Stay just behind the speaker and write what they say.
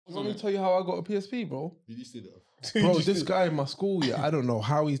Let me tell you how I got a PSP, bro. Did you see that? Bro, this guy in my school, I don't know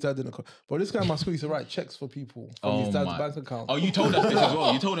how his dad didn't. But this guy in my school used to write checks for people from his dad's bank account. Oh, you told us this as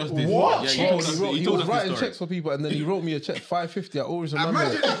well. You told us this. What? Yeah, He was writing checks for people, and then he wrote me a check $550. I always remember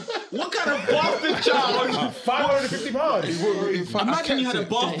it. What kind of bastard child? £550. Imagine you had a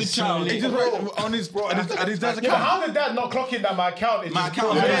bastard child. He just wrote on his dad's account. Yeah, how did that not clock in that my account? My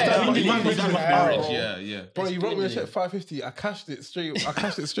account. Yeah. Bro, he wrote me a check $550. I cashed it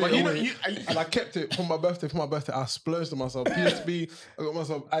straight away, and I kept it for my birthday. I splurged on myself. PSB. I got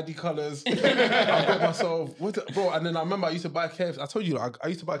myself Addy colours. I got myself bro. And then I remember I used to buy KFC. I told you I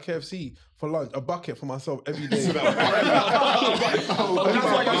used to buy KFC for lunch, a bucket for myself every day. That's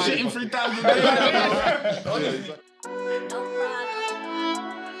why you're shitting 3 times a day.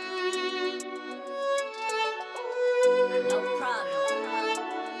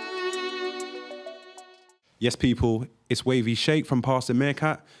 Yes, people, it's Wavy Shake from Pastor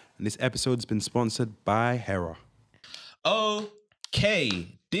Meerkat, and this episode's been sponsored by Hera.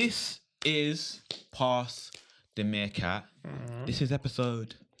 Okay, this is Pass the Meerkat. This is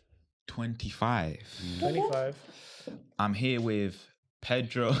episode 25. 25. I'm here with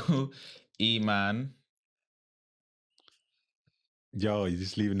Pedro, E-Man. Yo, you're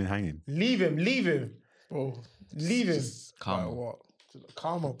just leaving it hanging. Leave him. Bro, Leave him. Calma. Like what?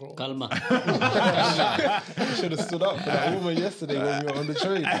 Calma, bro. Calma. You should have stood up for that woman yesterday when we were on the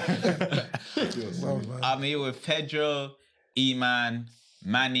train. I'm here with Pedro, E-Man,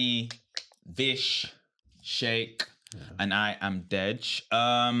 Manny, Vish, Shake, and I am Dej.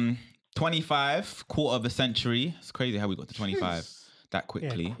 25, quarter of a century. It's crazy how we got to 25 that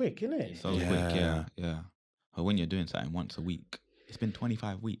quickly. Yeah, quick, innit? So quick, yeah. But when you're doing something once a week, it's been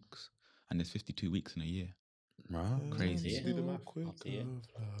 25 weeks, and there's 52 weeks in a year. Wow. Crazy. Yeah.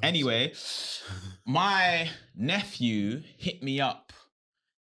 Anyway, my nephew hit me up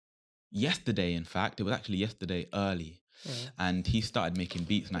yesterday. In fact, it was actually yesterday early, and he started making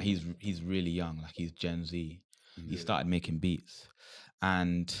beats. Now he's really young, like he's Gen Z. He started making beats,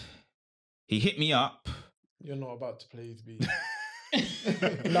 and he hit me up. You're not about to play his beat.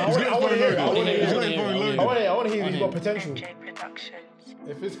 No, I want to hear it. I want to hear he's got potential.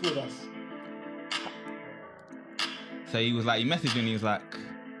 If it's good, that's... So he was like, he messaged me and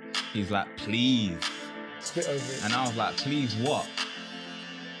he's like, please. Spit over it. And I was like, please what?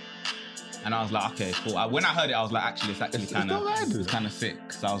 And I was like, okay, cool. When I heard it, I was like, actually, it's actually kind of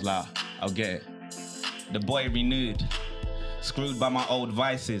sick. So I was like, I'll get it. The boy renewed. Screwed by my old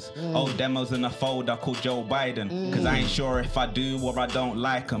vices. Old demos in a folder called Joe Biden. Cause I ain't sure if I do or I don't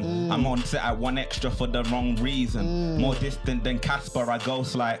like them. I'm on set at 1 extra for the wrong reason. More distant than Casper, I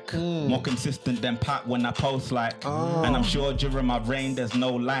ghost like. More consistent than Pat when I post like. And I'm sure during my reign there's no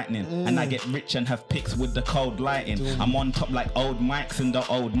lightning. And I get rich and have pics with the cold lighting. I'm on top like old mics in the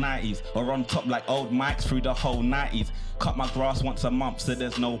old 90s. Or on top like old mics through the whole 90s. Cut my grass once a month so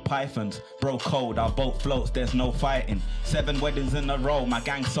there's no pythons. Bro cold, our boat floats, there's no fighting. 7 weddings in a row, my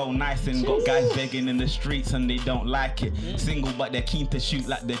gang's so nice and got guys begging in the streets and they don't like it. Single but they're keen to shoot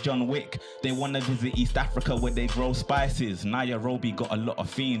like they're John Wick. They wanna visit East Africa where they grow spices. Nairobi got a lot of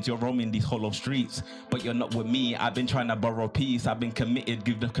fiends, you're roaming these hollow streets. But you're not with me, I've been trying to borrow peace. I've been committed,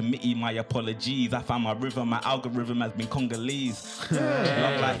 give the committee my apologies. I found my rhythm, my algorithm has been Congolese.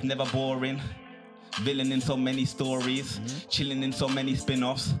 Love life never boring. Villain in so many stories, chilling in so many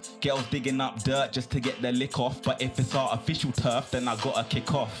spin-offs. Girls digging up dirt just to get their lick off. But if it's artificial turf, then I gotta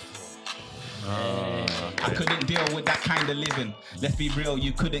kick off. I couldn't deal with that kind of living. Let's be real,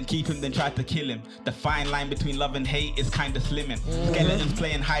 you couldn't keep him, then tried to kill him. The fine line between love and hate is kinda slimming. Skeletons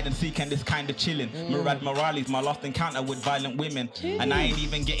playing hide and seek and it's kinda chilling. Murad Morales, my last encounter with violent women. And I ain't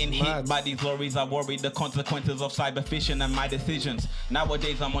even getting hit by these lorries. I worry the consequences of cyber phishing and my decisions.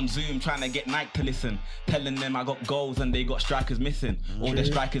 Nowadays I'm on Zoom trying to get Nike to listen. Telling them I got goals and they got strikers missing. All the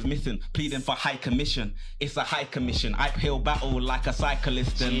strikers missing, pleading for high commission. It's a high commission, uphill battle like a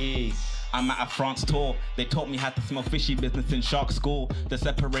cyclist. And I'm at a France tour. They taught me how to smell fishy business in Shark School. To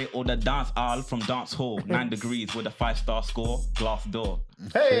separate all the dance aisle from dance hall. 9 degrees with a 5-star score. Glass door.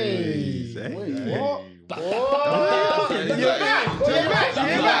 Hey! Wait, what? You're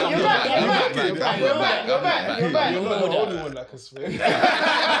back. You're not the only one that can swim. You gonna do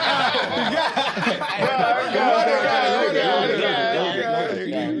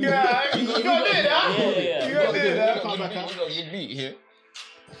that? You gonna do that? You got your beat here.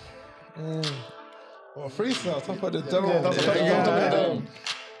 Well, freestyle, top of the dome. Yeah, top of the dome.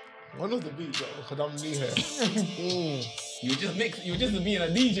 One of the beats, because I'm new here. You just being a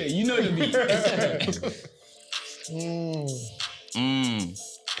DJ. You know the beat.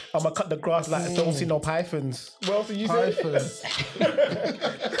 I'm gonna cut the grass like don't see no pythons. What else did you say? Pythons.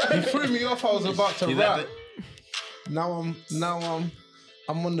 He threw me off. I was about to rap. Now I'm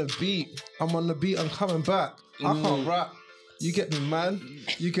on the beat. I'm on the beat. I'm coming back. I can't rap. You get me, man.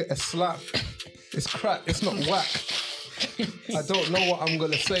 You get a slap. It's crack. It's not whack. I don't know what I'm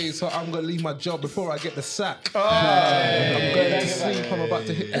gonna say, so I'm gonna leave my job before I get the sack. I'm going to sleep. I'm about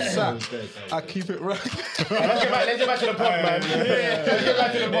to hit the sack. I keep it right. Let's get back to the pod, man. Let's get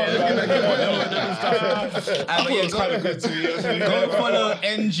back to the pod. Go follow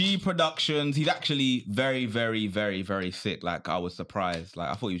NG Productions. He's actually very, very, very, very sick. Like, I was surprised. Like,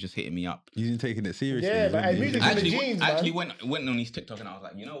 I thought he was just hitting me up. You didn't taking it seriously. Yeah, but music's in the genes, man. I actually went on his TikTok and I was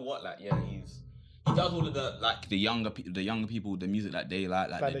like, you know what? Like, yeah, he does all of the younger people, the music that they like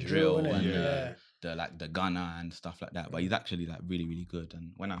the drill and the Gunna and stuff like that. But he's actually like really, really good.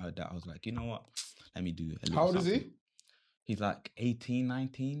 And when I heard that, I was like, you know what? Let me do a little How old something. is he? He's like 18,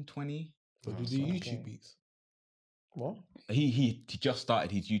 19, 20. So does he YouTube beats? What? He just started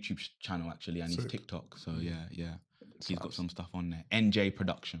his YouTube channel actually and his TikTok. So yeah. He's got some stuff on there. NJ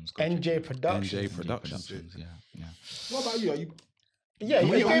Productions. NJ Productions. NJ Productions. Yeah. What about you? Are you? Yeah,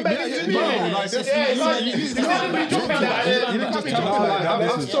 you came back into the I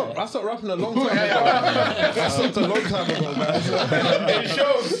stopped rapping a long time ago. I stopped a long time ago, man. It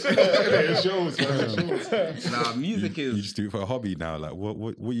shows, man. Nah, music is. You just do it for a hobby now. Like,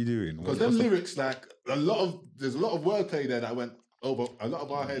 what are you doing? Because them lyrics, like there's a lot of wordplay there that went over a lot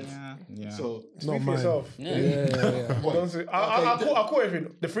of our heads. Yeah. So speak for yourself. Yeah. I caught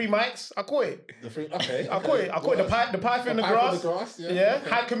everything. The free mics, I caught it. Okay. I caught it. I caught the pipe in the grass. Yeah. Okay.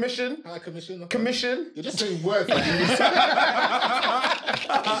 High commission. Okay. Commission. You're just saying words. I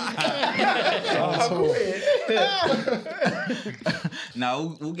caught it.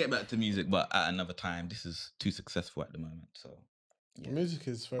 Now we'll get back to music, but at another time. This is too successful at the moment, so. Yeah. Music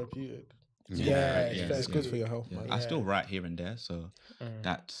is therapeutic. Yeah, it's good for your health, man. I still write here and there, so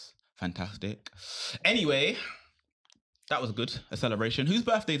that's fantastic. Anyway, that was good. A celebration. Whose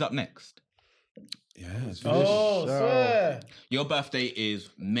birthday's up next? Yeah. Swear. Your birthday is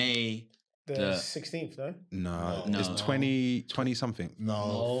May the 16th, no? No, it's 20 something.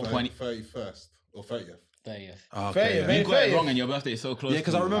 No, 31st or 30th. 30th. Okay, You got it wrong and your birthday is so close. Yeah,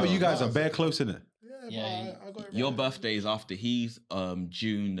 because I remember you guys are bare close in it. Yeah, I got it Your right. birthday is after his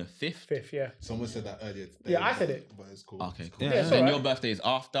June the 5th. 5th, yeah. Someone said that earlier today. Yeah, I said it. But it's cool. Okay, cool. Yeah, Then alright. your birthday is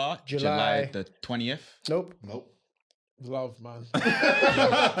after July the 20th. Nope. Love, man.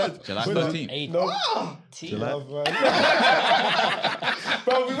 July 13th. 18. Love, man.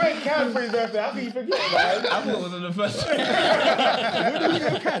 Bro, we went camp for his birthday. How can you forget, man? I thought it was on the first.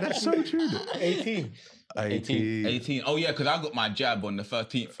 That's so true. 18. 18. Oh yeah, because I got my jab on the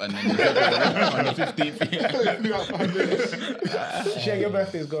 13th and then on the 15th. Share, your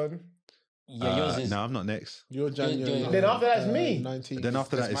birthday's gone. Yeah, yours is. No, I'm not next. You're January. Then after that's me. 19. Then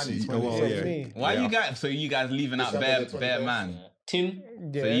after that, it's It's me. Why you guys? So you guys leaving out bare man? Tim.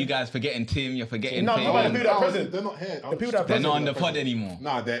 Yeah. So you guys forgetting Tim? You're forgetting No, Tim. I'm talking about the people that are present. They're not here. The people that are They're present. not on the pod anymore.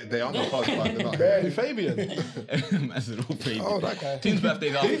 Nah, they're on the pod, but they're not Barely here. Fabian. That's a little baby. Oh, that guy. Tim's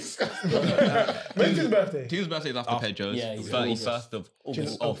birthday's after. When's his birthday? Tim's birthday's after Pedro's. Yeah, he's 31st of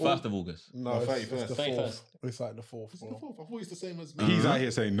August. Oh, 1st of August. No, it's 31st. the 4th. It's like the 4th. It's the bro. fourth. I thought it's the same as me. He's out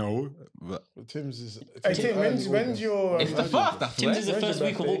here saying no. But Tim's is. Hey, Tim, when's your... It's the 1st. That's Tim's is the When's first your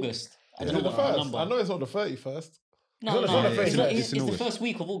week of birthday? August. I Is don't it know the what first? number. I know it's not the 31st. No, It's not the it's, first. it's, in the August. first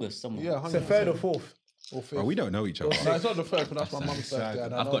week of August somewhere. Yeah, It's the 3rd or 4th. Or 5th. oh, we don't know each other. No, it's not the 1st, but that's my mum's birthday.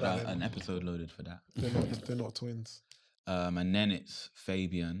 and I I've know got that an episode loaded for that. They're not twins. And then it's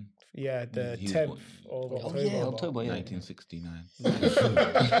Fabian, Yeah, the He was 10th born- of Oh October. yeah, October. Yeah. 1969.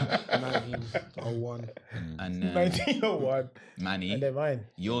 1901. And then 1901. Manny, And then mine.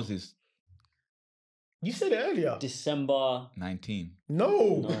 yours is You said it earlier. December. 19.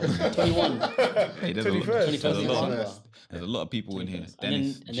 No. 21. Hey, there's, 21st. there's, a lot, December. there's a lot of people in here. Then And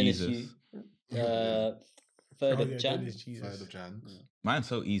it's then it's Jesus. you. 3rd Oh, of yeah, Jan. that is Jesus. 3rd of Jan. Mine's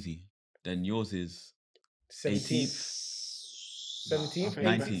so easy. Then yours is 17th. 17th?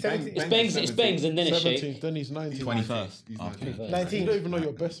 19th. 17th. It's bangs. It's bangs, and then it's shake. 17th, then he's 19. 21st. He's Okay. 19. 19th. You don't even know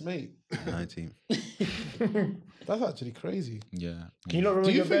your best mate. 19. That's actually crazy. Yeah. Can you not remember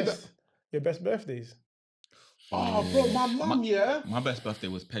Do you your think best? Your best birthdays? Oh, bro, my mum, yeah. My best birthday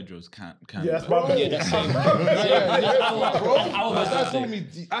was Pedro's can. Yeah, that's my Yeah, birthday. that's same. Bro, Our my best dad birthday. told me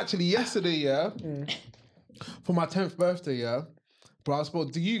actually yesterday, yeah, for my 10th birthday, yeah. Bro, I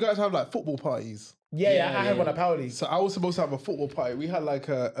suppose, do you guys have like football parties? Yeah, I had one at Power League. So I was supposed to have a football party. We had like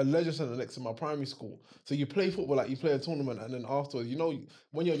a leisure centre next to my primary school. So you play football, like you play a tournament, and then afterwards, you know,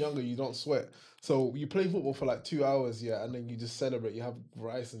 when you're younger, you don't sweat. So you play football for like 2 hours, and then you just celebrate. You have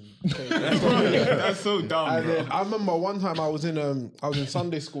rice and cake. That's so dumb, And bro. then I remember one time I was in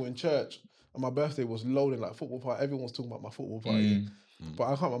Sunday school in church, and my birthday was loading, like football party. Everyone was talking about my football party. But I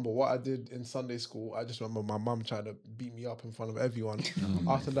can't remember what I did in Sunday school. I just remember my mum trying to beat me up in front of everyone.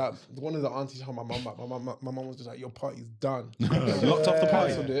 After that, one of the aunties told my mum back. My mum was just like, "Your party's done." Locked off the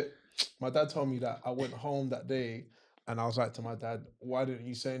party. Cancelled it. My dad told me that I went home that day, and I was like to my dad, "Why didn't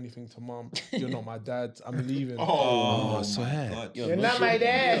you say anything to mum? You're not my dad. I'm leaving." Oh, so hey. You're not my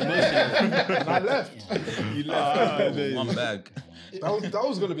dad. And I left. You left. One bag. That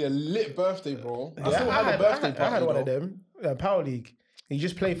was gonna be a lit birthday, bro. I Yeah, still had a birthday party. I had one of though. them. Power League. You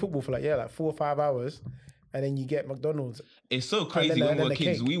just play football for like 4 or 5 hours, and then you get McDonald's. It's so crazy then when we were the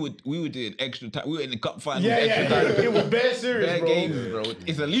kids. cake. We would do it extra time. We were in the cup final. Yeah, extra time. it was bare serious, Bare bro. games, bro.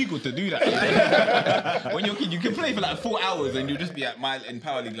 It's illegal to do that. When you're a kid, you can play for like 4 hours and you'll just be at in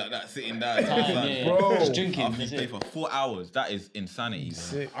Power League like that, sitting down. Bro. Just drinking. After you play for 4 hours, that is insanity.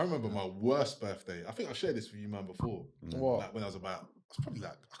 Man. I remember my worst birthday. I think I shared this with you, man, before. What? Like when I was probably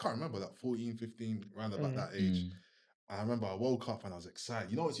like, I can't remember, like 14, 15, around about that age. I remember I woke up and I was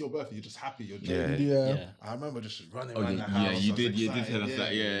excited. You know, it's your birthday. You're just happy. You're joking. Yeah. I remember just running around the house. yeah, you I was did. You did excited, tell us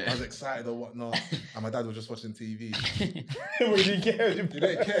that. Yeah. I was excited or whatnot. And my dad was just watching TV. We didn't care. He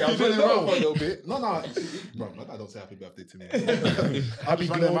didn't care. I was running around for a little bit. No, bro, my dad don't say happy birthday to me. I was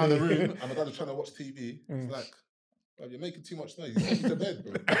running around the room and my dad was trying to watch TV. He's like, bro, you're making too much noise. Take me to bed,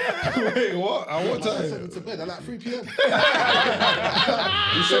 bro. Wait, what? At what I time? sent him to bed at like 3 p.m.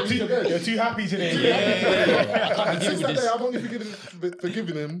 You said you're too happy today. And since that day, I've only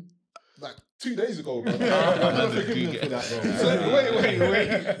forgiven him like 2 days ago, bro. I've never forgiven him for that, bro.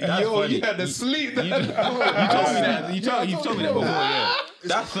 Wait. That's Yo, funny. you had to sleep. You told me that. You told me that before. Yeah.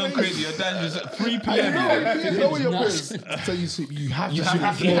 That's so crazy. Your dad just at 3 p.m. You know when your parents tell you sleep, you have to sleep.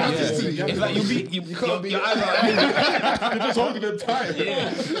 You have to sleep. It's like you can't be. Your eyes are You're just holding them tight. You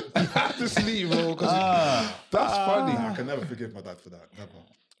have to sleep, bro. That's funny. I can never forgive my dad for that. Never.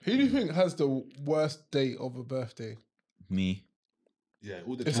 Who do you think has the worst date of a birthday? Me. Yeah,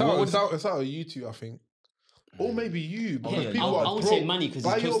 all the It's time. out of you two, I think. Or maybe you, because Yeah, people I are would broke. say money, 'cause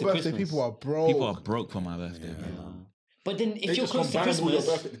by it's your close to birthday, Christmas. people are broke. People are broke for my birthday. But then if They you're just close to combine all your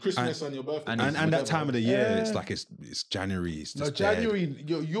Christmas, birthday, Christmas and your birthday. and And that whatever. time of the year, it's like it's January. It's No, just dead. January,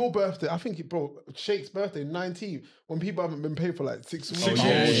 your birthday, I think, bro, Shake's birthday, 19th, when people haven't been paid for like 6 weeks.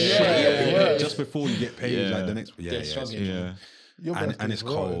 Yeah. Just before you get paid, Yeah. like the next. Yeah, struggling. Yeah. Your And birthday it's is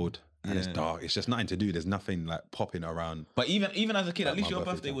rotten. cold and it's dark. It's just nothing to do. There's nothing like popping around. But even as a kid, at least my your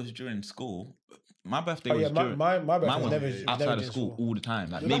birthday birthday time. was during school. My birthday Oh was yeah, during. my birthday Mine was never outside never of did school all the time.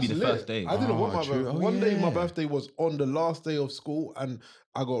 Like Yeah, maybe the that's first lit. day. I didn't want my true. birthday. Oh, One day my yeah. birthday was on the last day of school and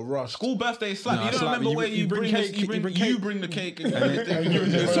I got rushed. School birthday is slightly. No, You it's don't like remember you- where you you bring bring cake, you bring the cake. And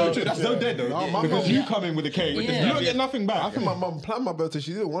It's so true. That's so dead though. No, my because mum- you come in with the cake. Yeah. You don't get nothing back. I think my mum planned my birthday.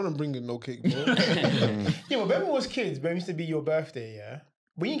 She didn't want to bring in no cake, bro. Yeah, but when we was kids, when it used to be your birthday, yeah,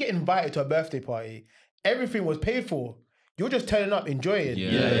 when you get invited to a birthday party, everything was paid for. You're just turning up, enjoying. Yeah.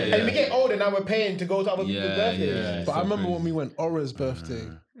 And we get older now, we're paying to go to other people's birthdays. yeah. But I remember when we went Aura's birthday,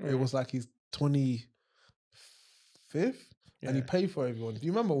 it was like his 25th and he paid for everyone. Do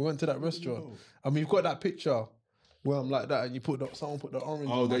you remember we went to that restaurant and we've got that picture where I'm like that and you someone put the orange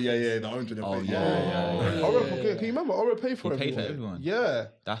Oh, on my yeah, the orange in the face. Aura, can you remember Aura paid for He paid everyone? for everyone? Yeah.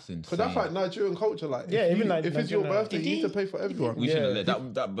 That's insane. Because that's like Nigerian culture. Like, Yeah, if even you- like if it's your Nigerian- birthday, you need to pay for everyone. We shouldn't have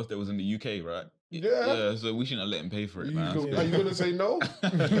let that birthday was in the UK, right? Yeah. So we shouldn't have let him pay for it, You man. go- Are you gonna say no?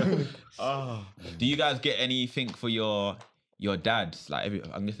 Do you guys get anything for your dads? Like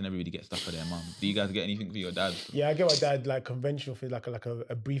I'm guessing everybody gets stuff for their mum. Do you guys get anything for your dads? Yeah, I get my dad like conventional things, like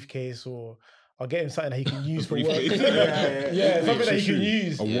a briefcase, or I'll get him something that he can use for work. Yeah, something that he can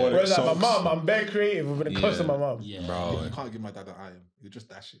use. wallet, Whereas like my socks. mum, I'm very creative when it comes to my mum. yeah. Bro, You can't give my dad an iron. You just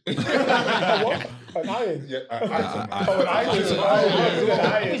dash it. What? An iron? Yeah, Oh, an iron.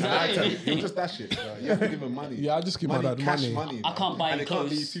 You just dash it. You have to give him money. Yeah, I just give my dad cash money. I can't buy and him it can't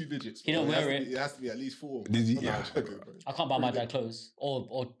be clothes. 2 digits. He don't bro. wear it. It has to be at least 4. Did he- No, yeah. I'm joking, bro. I can't buy my dad clothes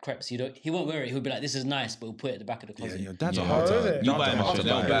or crepes. He won't wear it. He'll be like, "This is nice," but he'll put it at the back of the yeah, closet. your dad's a Yeah. hard Oh, is time. it? You Dad's buy a him a hard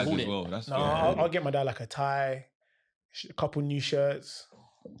Chanel time. bag Hold as it. well. That's No, I'll get my dad like a tie, a couple new shirts,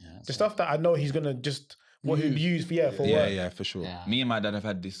 the stuff that I know he's gonna just what he'll use for work. Yeah, for sure. Yeah. Me and my dad have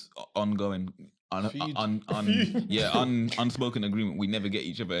had this ongoing unspoken agreement. We never get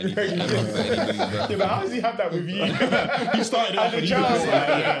each other anything. Yeah, but how does he have that with you? He started off As a child.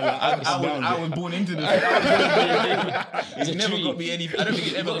 I was born into this. It never got me anything. I don't think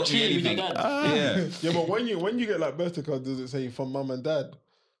it ever got me anything. Yeah. Yeah, but when you get like birthday card, does it say from mum and dad?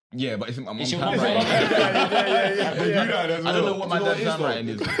 Yeah, but it's my mum's your mum, handwriting. Yeah. I don't know what my dad's handwriting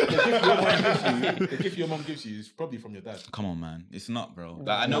is. The gift your mum gives you is probably from your dad. Come on, man. It's not, bro.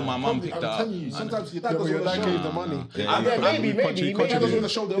 Like, I know my mum picked that up. Sometimes your dad Yeah, but doesn't your want dad to gave show. the money. Maybe. He doesn't want to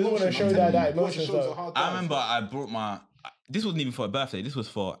show the emotion. That emotion. So. I remember I brought my... This wasn't even for a birthday. This was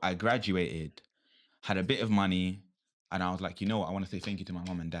for... I graduated, had a bit of money, and I was like, you know what? I want to say thank you to my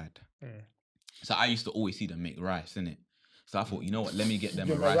mum and dad. So I used to always see them make rice, innit? So I thought, you know what? Let me get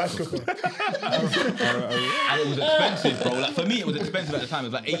them a rice cooker. And it was expensive, bro. Like for me, it was expensive at the time.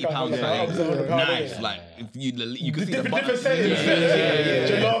 It was like £80. Nice. Like if you could see the Different settings.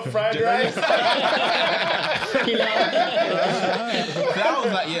 Jollof, fried rice. So I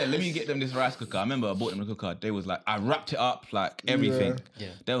was like, yeah, let me get them this rice cooker. I remember I bought them the cooker. They was like, I wrapped it up, like everything. Yeah.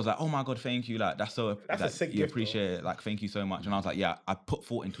 They was like, oh my God, thank you. Like that's so, That's a like, sick you gift, appreciate it. Like thank you so much. And I was like, yeah, I put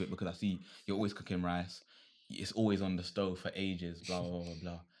thought into it because I see you're always cooking rice. It's always on the stove for ages, blah, blah, blah,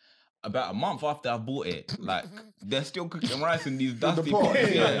 blah. About a month after I bought it, like, they're still cooking rice in these dusty pots.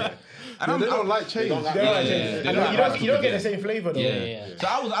 Yeah. And they don't like change. You don't get the same flavour though. Yeah. So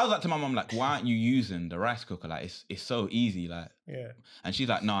I was like to my mum, like, why aren't you using the rice cooker? Like, it's so easy, like. Yeah. And she's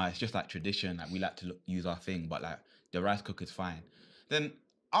like, no, it's just like tradition. Like, we like to use our thing, but like, the rice cooker's fine. Then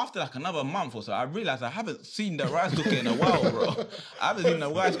after like another month or so, I realized I haven't seen the rice cooker in a while, bro. I haven't seen the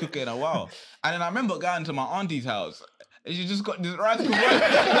rice cooker in a while. And then I remember going to my auntie's house. And she just got this rice cooker. She got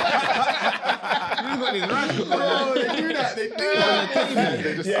this rice cooker. Oh, they do that. They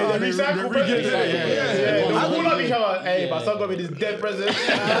recycle presents. They call up each other. Hey, my son got me this dead present.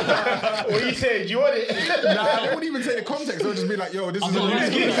 What you say? Do you want it? Nah, they wouldn't even take the context. They'll just be like, yo, this is a new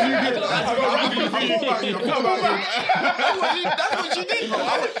gift. I thought about you. That's what she did, bro.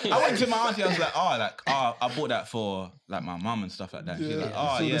 I went to my auntie. I was like, I bought that for like my mum and stuff like that. She's like,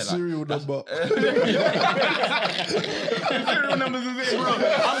 so the serial number. Serial numbers is it, bro.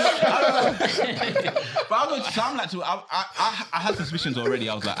 I had suspicions already.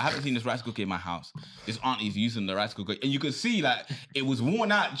 I was like, I haven't seen this rice cooker in my house. This auntie's using the rice cooker, and you could see like it was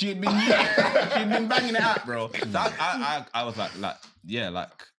worn out. She'd been banging it out, bro. So I was like,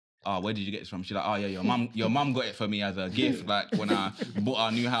 where did you get this from? She's like, oh yeah, your mum got it for me as a gift. Like when I bought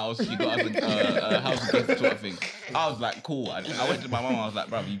our new house, she got us a house gift sort of thing. I was like, cool. I went to my mum. I was like,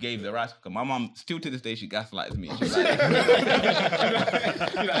 bro, you gave the rice cooker. My mum still to this day she gaslights me. She's like, I'm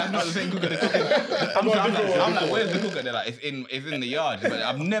not the same cooker. I'm like, where's the cooker? They're like, it's in the yard. But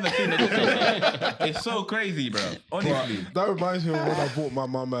I've never seen the cooker. It's so crazy, bro. Honestly, That reminds me of when I bought my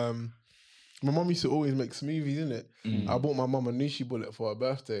mum. My mum used to always make smoothies, innit? I bought my mum a Nushi bullet for her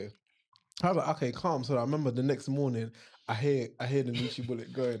birthday. I was like, okay, calm. So I remember the next morning, I hear the Nushi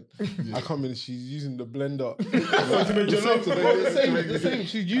bullet going. I come in, she's using the blender. the same.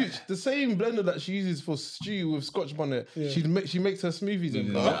 She used the same blender that she uses for stew with Scotch bonnet. Yeah. She makes her smoothies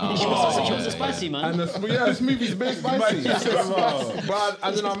in there. She was a spicy man. And the smoothies very spicy. But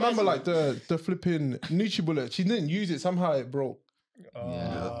and then I remember like the flipping Nushi bullet. She didn't use it. Somehow it broke.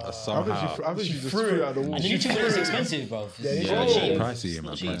 Somehow. I think she just threw it out the wall. And the YouTube is expensive, bro. It's Yeah, not cheap. pricey, man.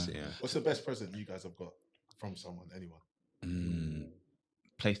 Not cheap. Pricey, yeah. What's the best present you guys have got from someone, anyone?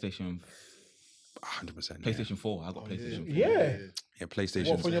 PlayStation 100%. PlayStation 4. I got PlayStation 4. Yeah. Yeah,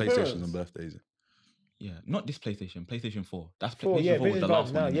 PlayStations for your and parents? birthdays. Yeah, not this PlayStation. PlayStation 4. That's Oh, PlayStation yeah, 4 was the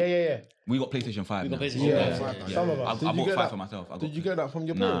last one. Yeah. We got PlayStation 5. We got now. PlayStation Yeah. 5. Some of us. I Did you bought get 5 that? for myself. Did you get that from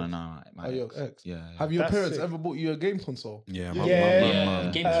your No. parents? My Oh, your ex. ex. Yeah. Have your That's parents sick. ever bought you a game console? Yeah,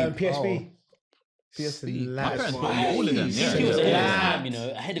 GameCube. PSP. PSP. My parents bought me all of them. PSP Yeah. was ahead of his time, you know,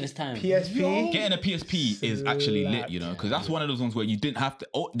 ahead of his time. PSP. Getting a PSP is actually lit, you know, because that's one of those ones where you didn't have to.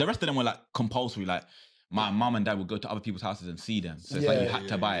 The rest of them were like compulsory. Like my mum and dad would go to other people's houses and see them, so it's like you had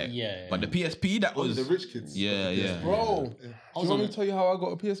to buy it. Yeah. But the PSP that was The rich kids. Yeah. Bro, do you want me to tell you how I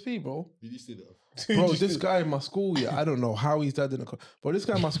got a PSP, bro? You used to do that. Bro, this guy in my school, I don't know how his dad didn't. But this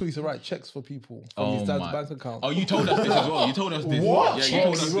guy in my school used to write checks for people from his dad's bank account. Oh, you told us this as well. You told us this. What? Yeah, you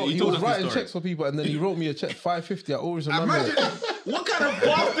told us. He You told was us writing this story. checks for people, and then he wrote me a check $550. I always remember it. What kind of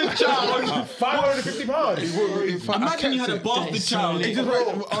bastard child? £550. Imagine you had a bastard child. He just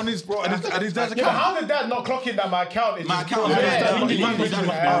wrote on his and his dad's Yeah, but account. how did that not clock in that my account is My just account.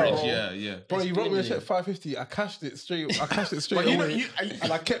 Yeah. Yeah. Bro, he wrote me a check $550. I cashed it straight away.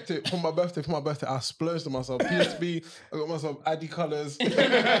 And I kept it for my birthday. I splurged on myself. PSB. I got myself Addy colours. I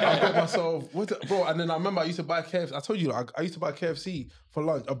got myself bro. And then I remember I used to buy KFC. I told you I used to buy KFC for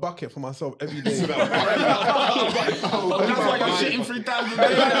lunch, a bucket for myself every day. That's why you're shitting 3,000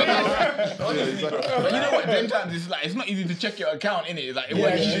 days. You know what? Them times it's not easy to check your account, innit? It's like it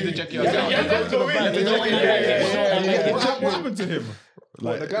was easy to check your account. What happened to him?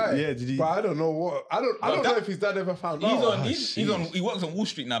 Like the guy, yeah. Did he? But I don't know what. I don't know if his dad ever found out. He works on Wall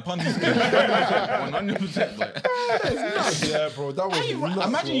Street now. Ponzi scheme. 100%. But Yeah, bro. That was nuts,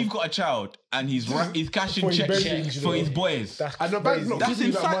 imagine bro. you've got a child and he's cashing checks for his boys. And the bank's not That's giving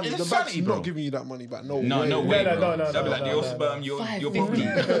you that money. The bank's insanity, bro. not giving you that money back. No way, way. bro. No. They'll be like, your sperm, your problem.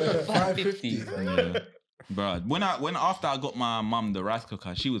 $550. Bro, when after I got my mum the rice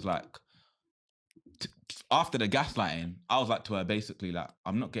cooker, she was like, after the gaslighting, I was like to her basically like,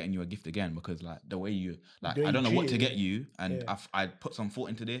 I'm not getting you a gift again because like the way you like, I don't know what to get you, and I put some thought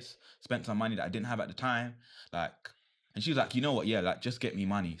into this, spent some money that I didn't have at the time, like, and she was like, you know what, yeah, like just get me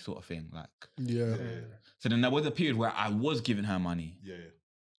money, sort of thing, like, Yeah. So then there was a period where I was giving her money,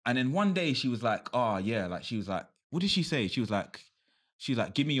 and then one day she was like, oh yeah, like she was like, what did she say? She was like,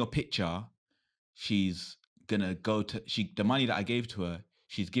 give me your picture. She's gonna go to the money that I gave to her.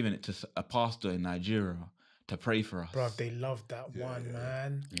 She's giving it to a pastor in Nigeria to pray for us. Bro, they love that one,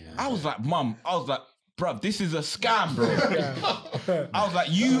 man. Yeah. I was like, Mum, bruv, this is a scam, bro. I was like,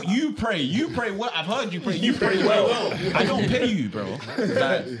 you pray well. I've heard you pray. You pray well. I don't pay you, bro.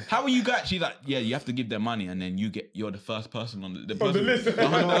 Like, how are you guys? She's like, yeah, you have to give them money, and then you're the first person on the list.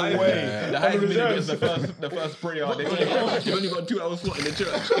 behind the highest way. the highest bidder gets the first prayer. You've only got 2 hours slot in the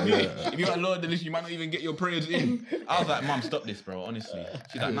church. If you're lower than this, you might not even get your prayers in. I was like, Mum, stop this, bro. Honestly.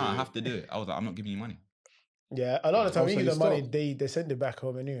 She's like, nah, I have to do it. I was like, I'm not giving you money. Yeah, a lot of the time when you so give them you money, they send it back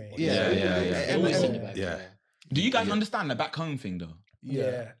home anyway. They always send it back. Yeah. Do you guys understand the back home thing though?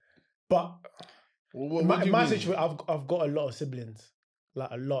 Yeah. But What in do you my mean? situation, I've got a lot of siblings, like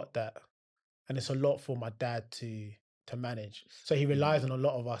a lot and it's a lot for my dad to manage. So he relies on a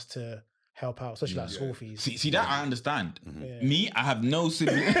lot of us to help out, especially like school fees. See that I understand. Yeah. Me, I have no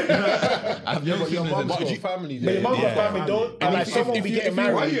siblings. I have no Your siblings. mum's got family But your there. mum's got family, don't. And like someone will be getting Why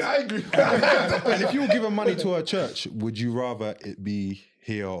are married. you angry? And if you were giving money to a church, would you rather it be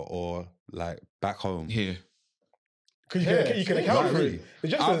here or like back home? Here. Because you can account for it.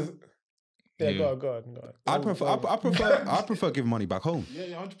 It's just as... Yeah, Yeah. go on. I prefer giving money back home. Yeah,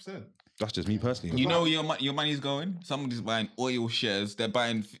 100%. That's just me personally. You know where your money's going? Somebody's buying oil shares. They're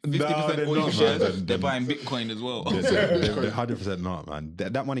buying 50% they're oil not, shares. man. They're buying Bitcoin as well. They're 100% not, man.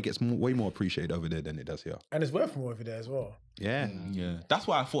 That money gets way more appreciated over there than it does here. And it's worth more over there as well. Yeah. Yeah. That's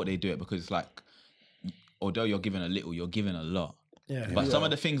why I thought they do it, because it's like, although you're giving a little, you're giving a lot. Yeah. But some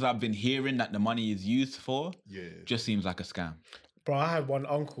of the things I've been hearing that the money is used for just seems like a scam. Bro, I had one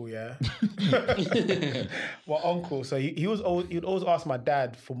uncle, yeah. One uncle. So he would always ask my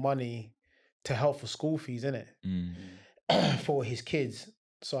dad for money to help for school fees, innit? For his kids.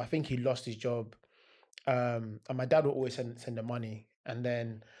 So I think he lost his job. And my dad would always send the money. And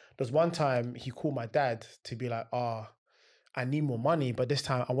then there's one time he called my dad to be like, I need more money, but this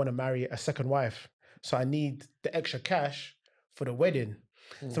time I want to marry a second wife. So I need the extra cash for the wedding.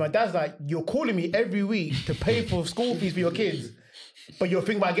 So my dad's like, you're calling me every week to pay for school fees for your kids, but you're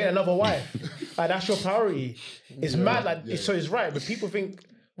thinking about getting another wife. Like, that's your priority. It's mad. Like, so it's right, but people think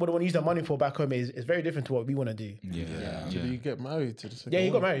what they want to use that money for back home is very different to what we want to do. Did you get married to the second Yeah, he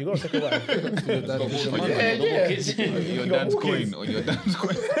got married. He got a second wife. Your dad's coin or your dad's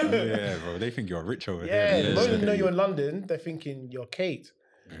coin. Yeah, bro. They think you're rich over Yeah, there. the moment you know you're in London, they're thinking you're Kate.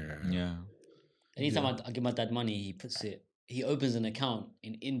 Yeah. Anytime I give my dad money, he opens an account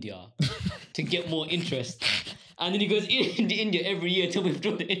in India to get more interest. And then he goes into India every year to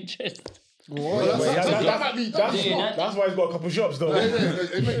withdraw the interest. That's why he's got a couple shops though.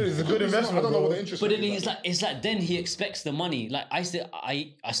 It's a good investment. I don't know what the interest But then is. it's like then he expects the money. Like I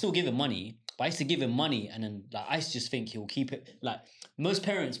still give him money, but I used to give him money, and then like I just think he'll keep it. Like most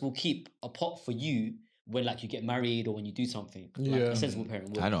parents will keep a pot for you when like you get married or when you do something. Like, a sensible parent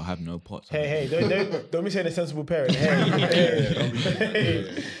will. I don't have no pots. Hey, don't be saying a sensible parent.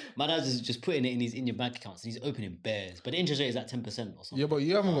 Hey. My dad's just putting it in his Indian bank accounts and he's opening bears. But the interest rate is at 10% or something. Yeah, but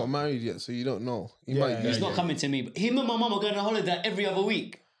you haven't got married yet, so you don't know. He's not coming to me. But him and my mum are going on holiday every other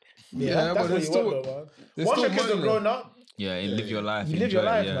week. Yeah, but that's what there's you still, want, though, man. there's Once still your kids are money, grown up, Yeah, live your life. You live your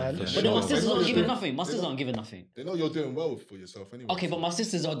enjoy it, life, yeah, man. for But sure. then my sisters They know aren't giving you're- nothing. My sisters aren't giving nothing. They know you're doing well for yourself anyway. Okay, but my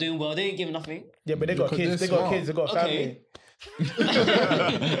sisters are doing well. They ain't giving nothing. Yeah, but they got Look at kids. this, They got smart. kids. They got family.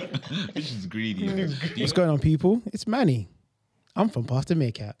 This is greedy. What's going on, people? It's Manny. I'm from Pastor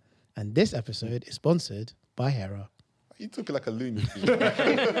Meerkat, and this episode is sponsored by Hera. You took it like a loony.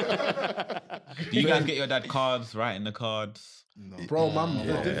 Do you guys get your dad cards, writing the cards? No. Bro,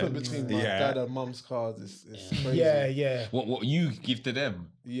 the difference between my Yeah. dad and mum's cards is crazy. Yeah. What you give to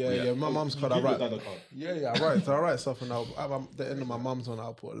them? Yeah. My mum's card, I Give your write. dad a card. Yeah, I write stuff, and at the end of my mum's one,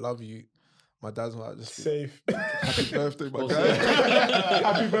 I'll put "love you." My dad's one, I just Safe. happy birthday, my dad.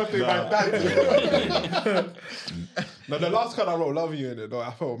 Happy birthday, my dad. No, the last card I wrote "love you" in it, though,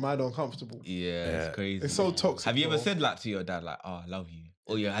 I felt mad uncomfortable. Yeah, it's crazy. It's so toxic. Have you ever bro. said that to your dad, like, "Oh, I love you"?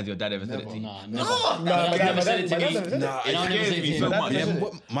 Or has your dad ever said it to you? Nah, never. No, never said it to me. Nah, And I'll never say it to me him. so Yeah,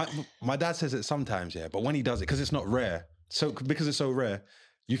 much. my dad says it sometimes, yeah. But when he does it, because it's not rare, because it's so rare,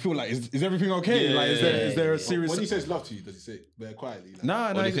 you feel like is everything okay? Yeah, like is there a serious? When he says love to you, does he say it very quietly? Like,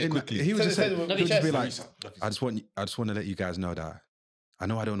 No, Or they say it quickly? he would just say, Say it with he would just be your like, chest. I just want to let you guys know that I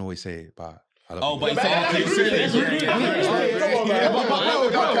know I don't always say it, but I love Oh, you. but he said it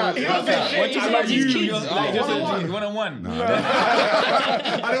to you. One-on-one.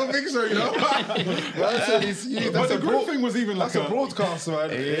 I don't think so, you know. Man said it's you. But the good thing was even That's like a broadcast, man.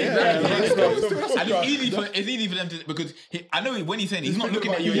 And it's easy for them to, because I know when he's saying it, he's not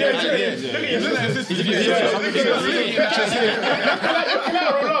looking at you. Yeah. He's looking at his sister. He's not looking at you.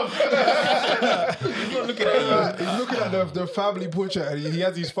 He's looking at the family portrait, and he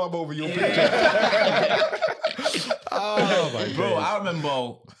has his thumb over your picture. oh my Bro, I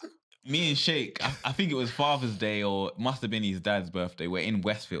remember me and Sheikh, I think it was Father's Day or it must have been his dad's birthday. We're in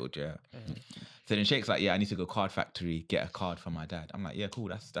Westfield, yeah. So then Sheikh's like, yeah, I need to go Card Factory, get a card for my dad. I'm like, yeah, cool,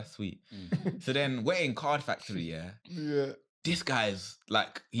 that's sweet. So then we're in Card Factory, yeah. Yeah. This guy's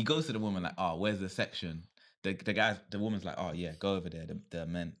like, he goes to the woman like, oh, where's the section? The woman's like, oh yeah, go over there.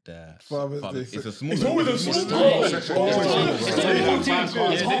 The Father's Day it's a small. It's always a small section.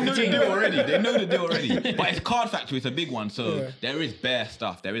 They know the deal already. But it's Card Factory, it's a big one, so there is bare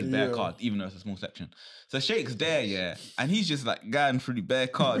stuff. There is bare cards, even though it's a small section. So Sheikh's there, yeah, and he's just like going through the bare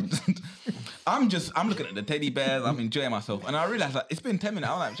cards. I'm looking at the teddy bears, I'm enjoying myself, and I realised like it's been 10 minutes.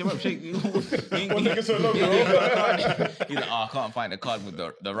 I'm like, Sheikh, What's taking so long, bro? He's like, oh, I can't find the card with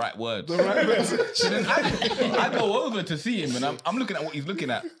the right words. The right words. So then I go over to see him, and I'm looking at what he's looking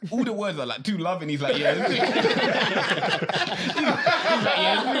at. All the words are like too loving. He's like, yeah.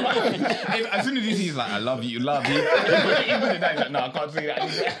 As soon as he sees, he's like, I love you, love you. He's like, no, I can't say that.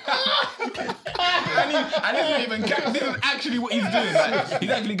 And this is even this is actually what he's doing. Like, he's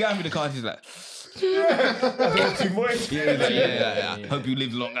actually going through the cards. He's like, Too much. yeah, he's like, yeah. Hope you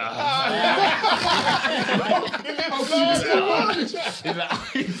live long. He's like,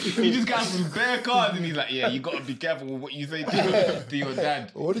 he just got through bare cards, and he's like, yeah, you got to be careful with what you say to your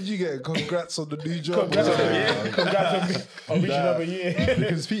dad. What did you get? Congrats on the new job. Congrats on reaching another year.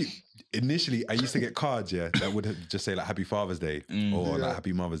 because initially I used to get cards, yeah, that would just say like Happy Father's Day or like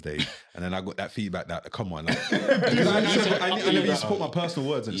Happy Mother's Day, and then I got that feedback that come on, like, I never used to put my personal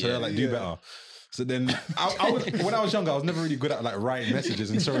words in, so they're like do better. So then, when I was younger, I was never really good at like writing messages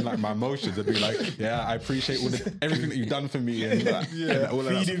and showing like my emotions. I'd be like, "Yeah, I appreciate everything that you've done for me," and like, and all of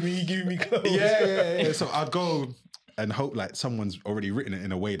that. Feeding me, giving me clothes. Yeah. So I'd go and hope like someone's already written it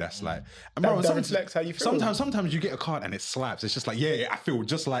in a way that's like, and bro, That reflects how you feel. Sometimes you get a card and it slaps. It's just like, yeah, I feel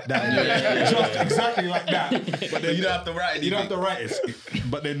just like that. Just exactly like that. But then You don't have to write it. you don't have to write it.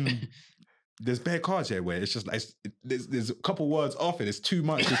 But then there's bare cards here where it's just like there's a couple words off it. It's too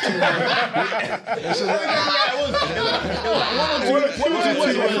much. It's too much. It's just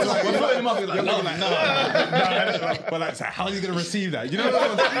like, but like, so how are you gonna receive that? You know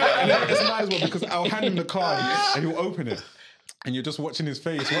what I'm saying? And it's nice one because I'll hand him the card and he'll open it, and you're just watching his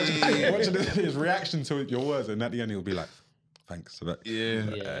face, watching his reaction to your words, and at the end he'll be like, "Thanks for that." You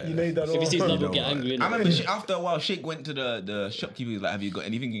know that If he sees love, he'll get angry. I remember after a while, Sheikh went to the shopkeeper. He was like, "Have you got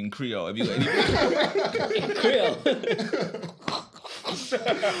anything in Creole? Have you got anything?" Creole.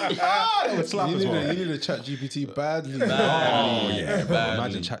 That would slap You as well. need a chat GPT badly. Oh yeah, bro. Badly.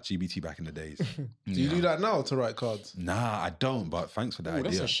 Imagine ChatGPT back in the days. Do you do that now to write cards? Nah, I don't. But thanks for the That's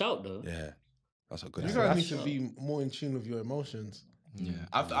idea. a shout though. Yeah, that's a good You idea. guys need to be more in tune with your emotions. Yeah,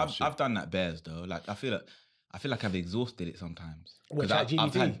 I've done that bears though. Like I feel like I've exhausted it sometimes. What, 'Cause chat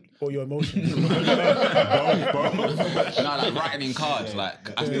I've GPT had or your emotions? no, like writing in cards.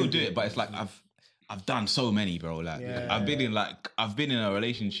 Like I still do it, but it's like I've done so many, bro. Like I've been in a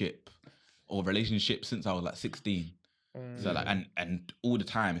relationship since I was like 16. So like, and all the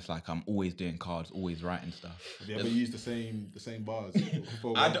time, it's like I'm always doing cards, always writing stuff. Have you ever used the same bars?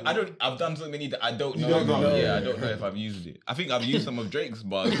 I don't. I've done so many that I don't know. Yeah, I don't know if I've used it. I think I've used some of Drake's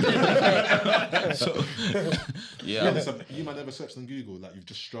bars. So, yeah. You might never search on Google. Like you've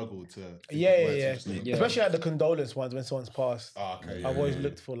just struggled to. Yeah. Especially at the condolence ones when someone's passed. Oh, okay. I've always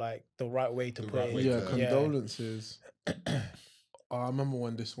looked for like the right way to put it. Yeah, condolences. I remember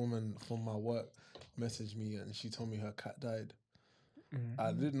when this woman from my work messaged me and she told me her cat died.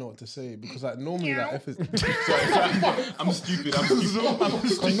 I didn't know what to say because like normally like if it's I'm stupid.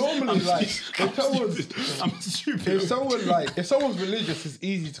 normally like if someone's religious, it's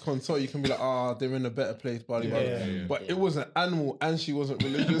easy to console. You can be like, they're in a better place, blah blah blah. But it was an animal and she wasn't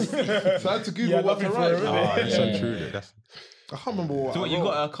religious, so I had to Google what to write. It's so true. I can't remember what. So I you wrote.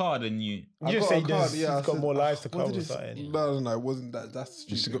 got a card and you just say this. Yeah, It's got more lives to come or something. No, it wasn't that. That's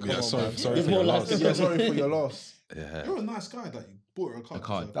stupid. Sorry for There's your more loss. lives. Yeah, sorry for your loss. Yeah. You're a nice guy that you bought her a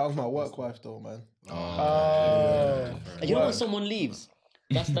card. That was my work wife though, man. You know when someone leaves?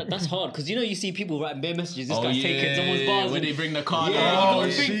 That's hard because you see people writing bare messages. This guy's taking someone's bars when they bring the card.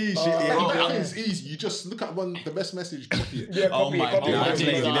 It's easy. You just look at the best message, copy it. Oh my god! Bro,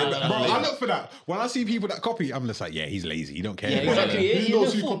 I look for that. When I see people that copy, I'm just like, yeah, he's lazy. He don't care. Yeah, exactly. Who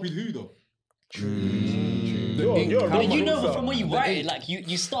knows who copied who though? You know from where you write it, like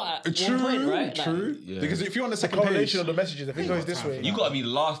you start at one point, right? True. Because if you're on the second Correlation page, of the messages, if it goes this way. You gotta be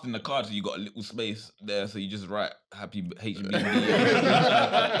last in the card, so you got a little space there, so you just write happy HB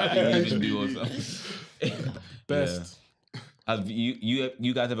or something. Best. Have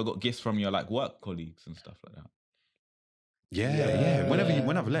you guys ever got gifts from your like work colleagues and stuff like that? yeah. When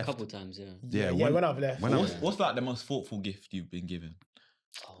I've A left, couple times, When I've left. What's like the most thoughtful gift you've been given?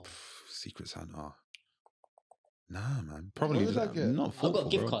 Secret Santa. Nah, man. Probably What was that gift? not. I've Thoughtful, got a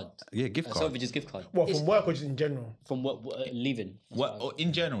gift bro. card. Yeah, gift A card. Selfridges gift card. What, from work or just in general? From what leaving? What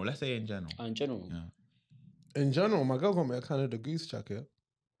in general? Let's say in general. In general. Yeah. In general, my girl got me a Canada Goose jacket.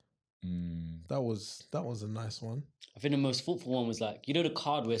 That was a nice one. I think the most thoughtful one was like the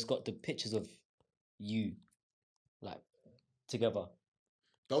card where it's got the pictures of you, like together.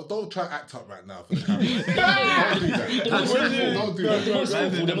 Don't try to act up right now for the camera. Don't do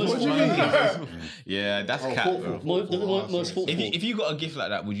that. Yeah, that's cat, bro. The most thoughtful. If you got a gift like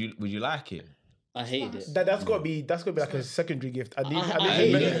that, would you like it? I hated it. That's got to be like a secondary gift. I need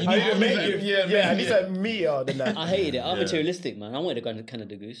hated it. a main gift. Yeah, I need a meter than that. I hated it. I'm materialistic, man. I wanted to go to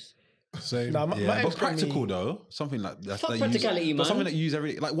Canada Goose. Same. Nah, my ex But got practical me- though, something like that. Fuck that practicality, use, man. But something that you use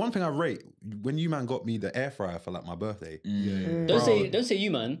every day. Like one thing I rate when you man got me the air fryer for like my birthday. Don't say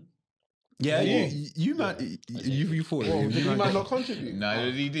you, man. Yeah, you man, you thought it. Did you man not contribute? No,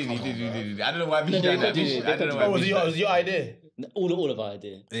 he did. I don't know why he did that. I don't know why. Oh, was it your idea? All of our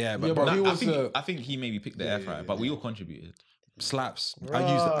idea. Yeah, Yeah, but I think he maybe picked the air fryer, but we all contributed. slaps. I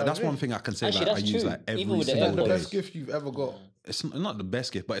use that. That's one thing I can say. Actually, Like, I that's use true. like Even every with the single The day. best gift you've ever got. It's not the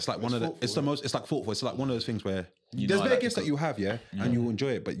best gift, but it's like one of the. It's the most. It's like thoughtful. It's like one of those things where You there's know I better like gifts to that you have, and you will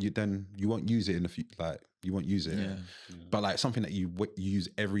enjoy it, but you won't use it in the future. Like you won't use it. But like something that you use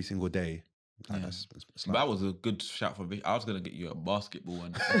every single day. Like that's But that was a good shout for me. I was gonna get you a basketball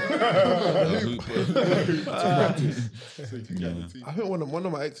one. A hoop. I think one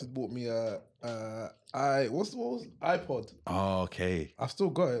of my exes bought me what was iPod. Oh, okay. I still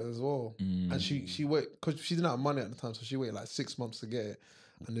got it as well. And she wait because she didn't have money at the time, so she waited like 6 months to get it.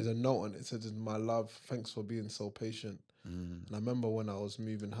 And there's a note on it. It says, "My love, thanks for being so patient." And I remember when I was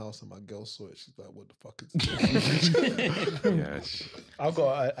moving house and my girl saw it, she's like, "What the fuck is this?" Yes. I've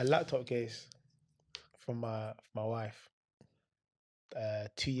got a laptop case from my wife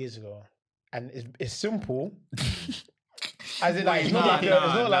 2 years ago, and it's simple. As in, like, it's not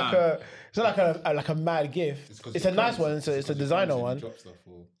like a mad gift. It's a nice one. It's a designer one.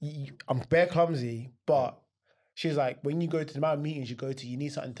 I'm bare clumsy, but she's like, when you go to the amount of meetings you go to, you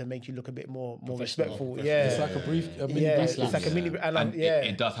need something to make you look a bit more respectful. Yeah, It's like a mini it's bracelet. like a mini, and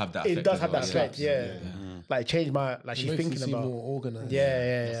It does have that. it does have that as well, effect. Yeah, like change my like It she's makes you thinking seem about. more organized.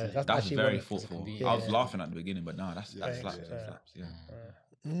 Yeah. That's That's actually very one- thoughtful. Yeah. I was laughing at the beginning, but no, that slaps. Yeah. That slaps. Yeah.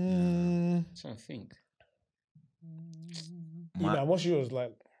 I'm trying to think. Man, what's yours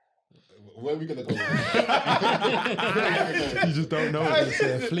like? Where are we gonna go? You just don't know. It's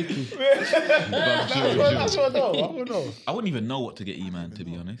flicky. That's what I know. I wouldn't even know what to get E-Man, to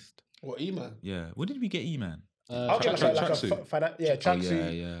be honest. What E-Man? Yeah. What did we get E-Man? I'll get like a tracksuit.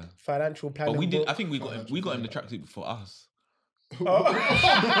 tracksuit, Yeah. financial planning. But we did. book. I think we got him the tracksuit for us. Oh my god!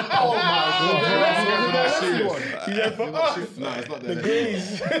 No, it's not The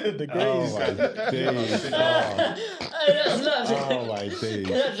Greys. The Greys. Oh my days.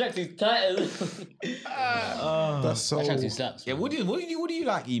 That tracksuit's tight. That's so. That tracksuit slaps. Yeah, what do you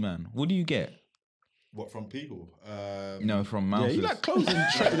like, E-man? What do you get? What from people? No, from Yeah, mouths. you like clothes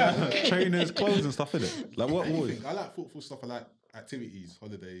and like, trainers, clothes and stuff, innit? Like what? Anything. I like thoughtful stuff. I like activities,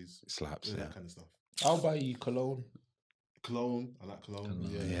 holidays, Slaps, that kind of stuff. I'll buy you cologne. Cologne. I like cologne.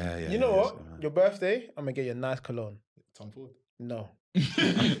 Yeah. You know what? Your birthday, I'm gonna get you a nice cologne. Tom Ford. No.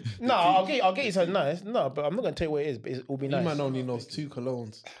 No, I'll get you something nice. No, but I'm not gonna tell you what it is, but it will be You nice. man only knows 2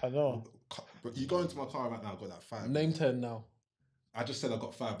 colognes. I know. But you go into my car right now. I've got like 5. Name 10 now. I just said I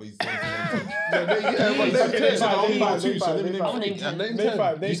got 5, but he's saying name 10. Name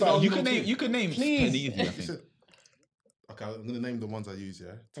five. You can name 10 easy, I think. Okay, I'm gonna name the ones I use.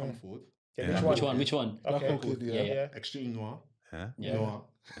 Yeah, Tom Ford, Yeah, Which one? Okay. Yeah. Extreme Noir, Yeah. Noir.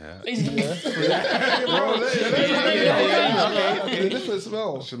 Okay, different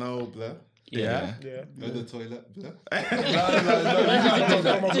smell. Chanel Blair, Yeah. Yeah. Eau de Toilette Blair.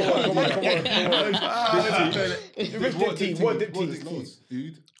 What dip tea? Loads.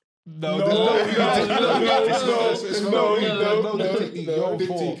 Oud. No, Dip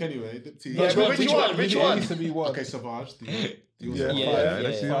tea anyway. Dip tea. Yeah, but which one? It needs to be one. Okay, Savage. He's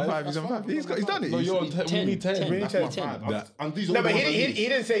on 5. He's done it. No, you're on He's- 10. We need 10. We need That's my 10. 5. And these are No, all the but ones I he use.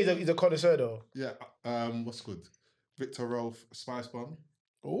 didn't say he's a connoisseur though. Yeah. What's good? Victor Rolf Spice Bomb.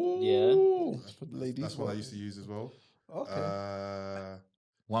 Ooh. That's for the ladies. That's what I used to use as well. Okay.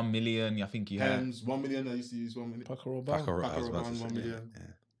 1 million, I think you had. Pens, 1 million. I used to use 1 million. Paco Paco Rabanne. Rabanne, I was about to say, 1 million. yeah.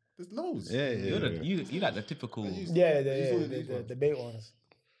 There's loads. Yeah. You like the typical. Yeah, These all the these ones. the bait ones.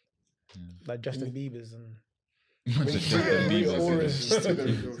 Like Justin Bieber's and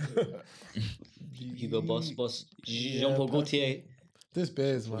Hugo Boss, Jean-Paul Gaultier. This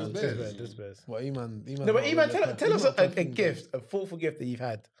bears, man. this bears. What, E-man? No, but Eman, tell us a gift, a thoughtful gift that you've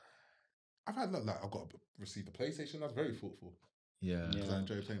had. I've had like I've got to receive a PlayStation. That's very thoughtful. Yeah. Because I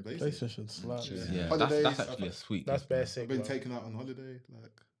enjoy playing PlayStation. PlayStation slaps. Yeah, Holidays, that's actually a sweet. That's gift, bare man. sick. I've been bro. taken out on holiday,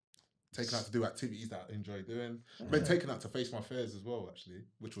 like taken out to do activities that I enjoy doing. I've been taken out to face my fears as well, actually,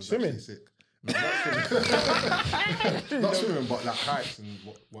 which was Swimming? actually sick. No, not swimming. Not swimming, but like hikes and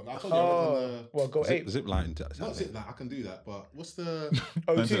what. I told you I was on Well, go ape. Zip line. not zip line. I can do that, but what's the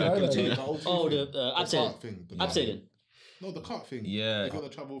O2. Oh, the cart abseiling. thing? Abseiling. No, the cart thing. Yeah. You got to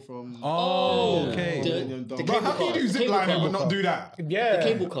travel from. Oh, okay. The Bro, cable how can you car. do zip Cable lining car. but not do that? Yeah. The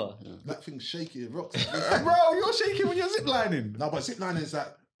cable car. That thing's shaky. It rocks. Bro, you're shaking when you're zip lining. No, but zip lining is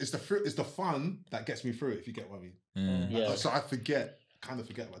that it's the fun that gets me through it. If you get what I mean. Yeah. So I kind of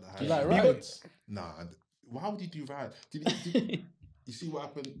forget what that. You like rides? Nah. Why would you do ride? Did you see what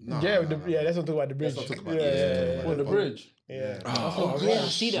happened? Nah, Yeah, nah. let's not talk about the bridge. Let's not talk about Yeah. What, the bridge? Yeah. I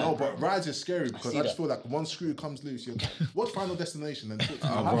see that. No, but rides is scary because see I just that. feel like one screw comes loose. What's Final Destination? Then talk to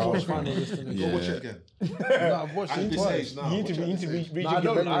me. I've watched Final Destination. Go watch it again. No, I've watched At it this twice. age now. You need to watch it at this be age. reaching No, I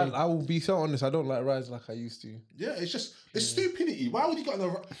your don't. memory. I will be so honest. I don't like rides like I used to. Yeah, it's just it's stupidity. Why would you get on a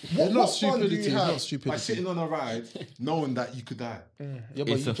ride? It's not What fun do stupidity, you it's have not stupidity. by sitting on a ride knowing that you could die? Yeah, but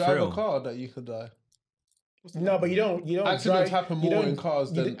It's you a drive thrill. a car that you could die. No, but you don't Accidents drive, happen you more don't- in cars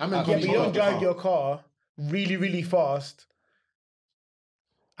you than. don't- I'm in Yeah, but you control don't of the drive car. your car really, really fast,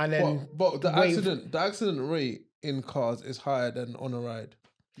 and then But the wait- accident rate in cars is higher than on a ride.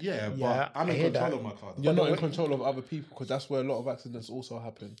 Yeah, but Yeah, I'm I in hear control that. of my car. You're no, not in wait- control of other people because that's where a lot of accidents also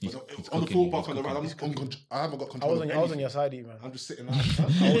happen. But He's on the cooking full you, park he's on the ride, cooking I haven't got I control. was of on your anything. side, man. I'm just sitting out.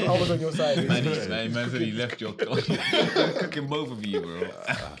 I was on your side. Man said he left your cooking both of you, bro.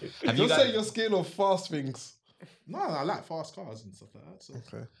 Have you Just say guys, your scale of fast things. No, I like fast cars and stuff like that. So.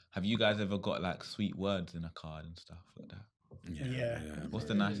 Okay. have you guys ever got like sweet words in a card and stuff like that? Yeah. What's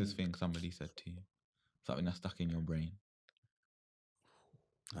the nicest thing somebody said to you? Something that's stuck in your brain.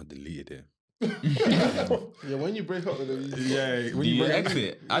 I deleted it. Yeah, when you break up with them, you Yeah, Do you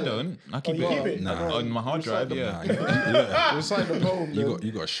exit? I don't. I keep you it, keep it? Nah. on my hard drive. Yeah. recite the poem. You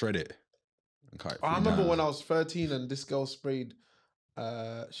then. got to shred it. Okay, I remember when I was 13 and this girl sprayed.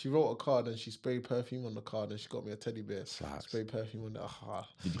 She wrote a card and she sprayed perfume on the card and she got me a teddy bear. Slaps. Sprayed perfume on it.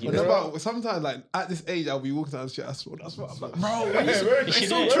 Did you But keep then it? about, sometimes, like at this age, I'll be walking down the street. I swear, that's what I'm like, bro. Is she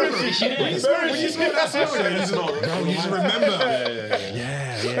there? Is she there? When you smell that Bro, you just remember.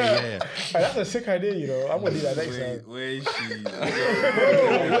 Yeah. That's a sick idea, you know. I'm gonna do that next time. Where is she?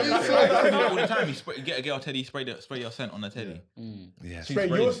 All the time, you get a girl teddy, spray your scent on the teddy. Yeah. Spray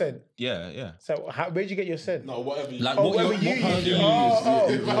your scent. Yeah. So where'd you get your scent? No, whatever. Like Oh, what wherever you you what use. powder you use.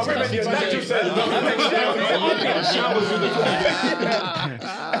 I remember your natural scent.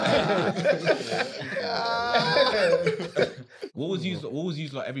 What was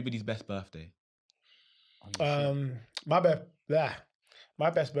used like everybody's best birthday? My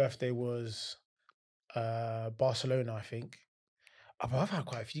best birthday was Barcelona, I think. But I've had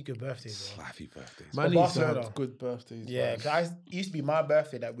quite a few good birthdays. Though. Happy birthdays. Man, Barcelona. used to have good birthdays. Yeah, because it used to be my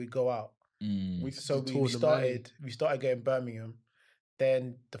birthday that we'd go out. We started going Birmingham.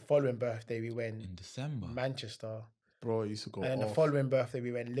 Then the following birthday we went In December. Manchester. Bro, I used to go. And then off. the following birthday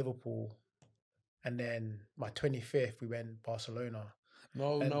we went Liverpool. And then my 25th we went Barcelona.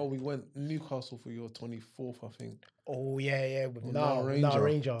 No, we went Newcastle for your 24th, I think. Oh yeah, with Now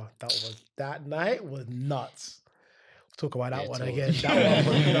Ranger. That night was nuts. Talk about that one totally. again. That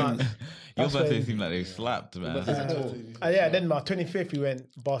one was nuts. Your That's birthday when- seemed like they slapped, man. Yeah, then my 25th we went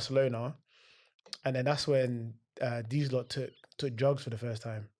Barcelona, and then that's when these lot took drugs for the first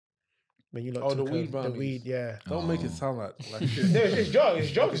time. When you lot took the weed the brownies. weed, yeah. Don't make it sound like No,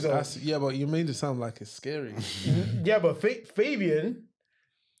 it's drugs though. yeah, but you made it sound like it's scary. Yeah, but Fabian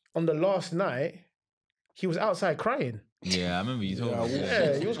on the last night, he was outside crying. Yeah, I remember you told me.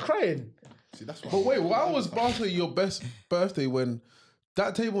 Yeah, he was crying. See, that's what But wait, why was Barcelona your best birthday when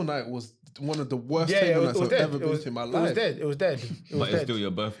that table night was one of the worst table nights I've ever been to in my life? It was dead. But it's still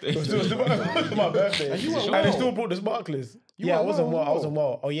your birthday. It was my birthday. And you were And well. they still brought the sparklers. You I were wasn't well. well. I wasn't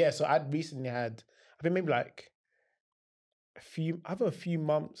well. Oh yeah, so I'd recently had, I think maybe like a few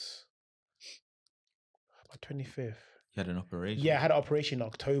months. My 25th. You had an operation. Yeah, I had an operation in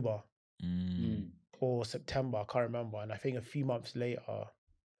October Mm. or September. I can't remember. And I think a few months later,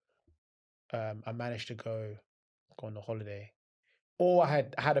 I managed to go on a holiday. Or I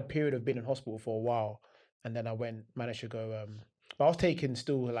had a period of being in hospital for a while, and then I managed to go. But I was taking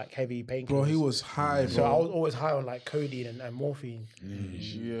still like heavy painkillers. Bro, he was high, So I bro. was always high on like codeine and morphine.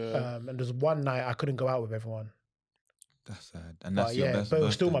 Yeah. And there's one night I couldn't go out with everyone. That's sad. And that's But your yeah, best but it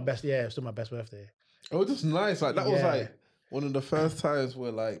was still birthday. my best. Yeah, it was still my best birthday. It was just nice. Like that was Yeah. like one of the first times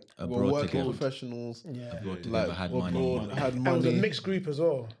where like we're Abroad working together. professionals. Yeah. Abroad Like together, had abroad, money. had And it was a money. mixed group as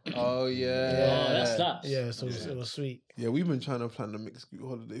well. Oh yeah. Oh, that slaps. Yeah, so it was sweet. Yeah, we've been trying to plan the mixed group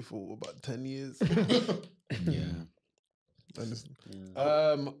holiday for about 10 years. Yeah.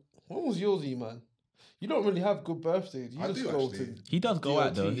 And what was yours, man? You don't really have good birthdays. You I just do, go actually. to He does go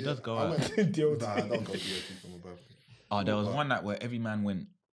out though. DLT, He does go I out. went, nah, I don't go to DLT for my birthday. Oh, there was one night where every man went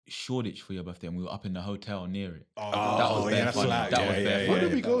Shoreditch for your birthday, and we were up in the hotel near it. Oh, That was bare that's fun. like, That was bare Where fun.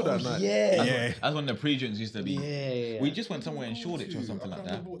 did we go that night? Yeah. That's when the pre-drinks used to be. Yeah. We just went somewhere in Shoreditch or something like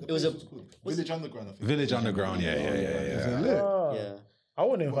that. It was a- Village Underground, I think. Village Underground, yeah. Yeah. I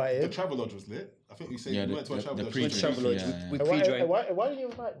wasn't The invited. Travel Lodge was lit. I think we said Yeah, we went to a the Travel Lodge. pre-drinks, Travel Lodge yeah. with Why pre-drink. didn't you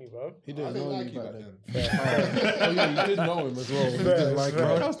invite me, bro? He I didn't didn't know like you you back back then. then. Oh yeah, you did know him as well. You didn't like Bro,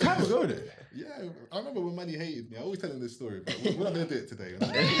 him. That was time ago, then. Yeah, I remember when Manny hated me. I always tell him this story, but we're not going to do it today. Do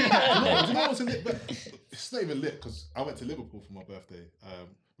you know what's a lit? But it's not even lit because I went to Liverpool for my birthday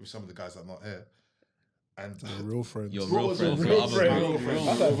with some of the guys that are not here. And Real friends. Your What real was friends, your your real other friend? real Real friends.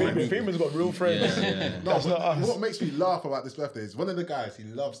 friend. That's like Freeman's got real friends. Yeah, yeah. no, That's but not us. what makes me laugh about this birthday is one of the guys, he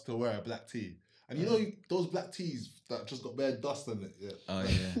loves to wear a black tee. And you know those black tees that just got bare dust on it? Yeah. Oh yeah.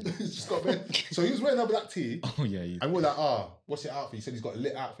 It's just got bare. So he was wearing a black tee. Oh yeah. You. And we're like, what's your outfit? He said he's got a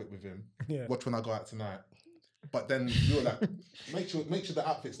lit outfit with him. Yeah. Watch when I go out tonight. But then you were like, make sure the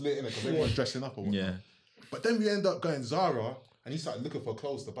outfit's lit in it because everyone's dressing up or whatnot. Yeah. But then we end up going Zara and he started looking for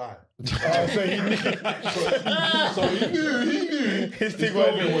clothes to buy. So he knew. So he knew His thing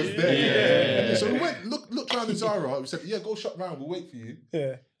clothing was there. Yeah. So we went, looked around in Zara. We said, yeah, go shop around. We'll wait for you.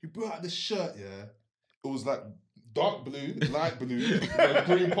 Yeah. He brought out this shirt, yeah. It was like dark blue, light blue, with a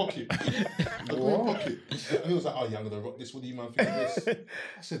green pocket. A green pocket. And he was like, oh yeah, I'm gonna rock this. What do you man think of this?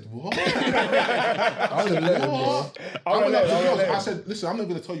 I said, what? I would have let him, bro. I went up to girls. I said, listen, I'm not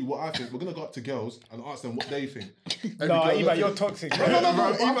gonna tell you what I think. We're gonna go up to girls and ask them what they think. Every No, girl Eva, looked you're at- toxic. No,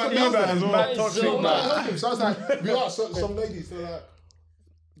 bro. Eva does that as well. Mad toxic, so man. So I was like, we asked some ladies, they're like,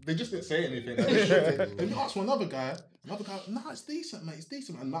 they just didn't say anything. Then we asked another guy, nah, it's decent, mate, it's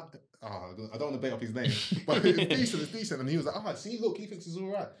decent. And I don't want to bait up his name, but it's decent. And he was like, all right, see, look, he thinks it's all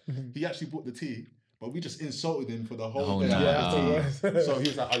right. He actually bought the tea, but we just insulted him for the whole day. night. Yeah, that's the worst. So he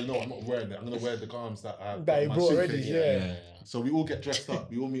was like, oh, you know what, I'm not wearing it. I'm going to wear the garms that I That he my brought suit already, thing. yeah. So we all get dressed up.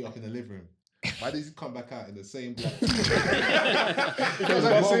 We all meet up in the living room. Why does he come back out in the same black tee? Because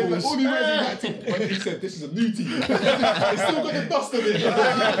like, all he wears is black tee. But he said, this is a new tee. It's still got the dust on it.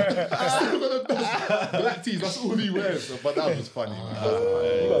 It's still got the dust. Black tees, that's all he wears. So, but that was funny, man. That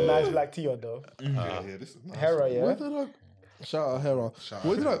was You got a nice black tee on though. funny. Yeah, this is nice. Hera, yeah. Where did I? Shout out Hera.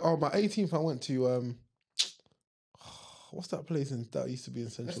 Where did I? Oh, my 18th. I went to what's that place that used to be in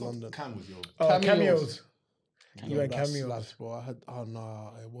Let's Central not London? Cam was your... Oh, Cameos. cameos. You No, went that cameos. slaps, bro. I had. Oh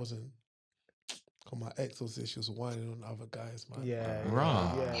no, it wasn't. 'Cause my ex was there, she was whining on other guys, man. Yeah.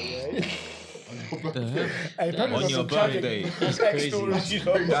 Rah. Yeah. The hell? Hey, probably On got your some tragic birthday. That's ex crazy. stories, you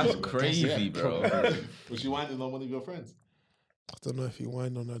know. That's crazy, bro. Was she winding on one of your friends? I don't know if he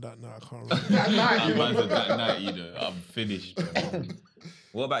whined on her that night. I can't remember. That man said that night, you know, I'm finished. Bro.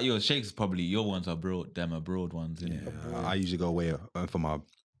 What about yours? Shakes probably your ones are abroad, them abroad ones, innit? I usually go away for my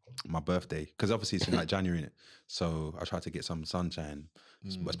birthday because obviously it's in like January, innit? So I try to get some sunshine.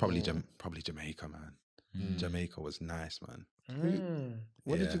 But it's probably Jamaica, man. Jamaica was nice, man.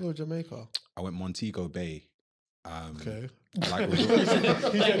 Where did you go to Jamaica? I went Montego Bay. Okay. Like,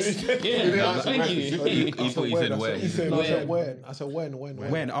 Yeah, thank you. He thought he said where. I said when. I said when.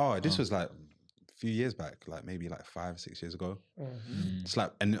 when? Oh, this was like a few years back, like maybe like 5-6 years ago. It's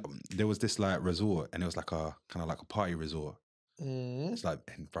like, and there was this like resort, and it was like a kind of like a party resort. It's like,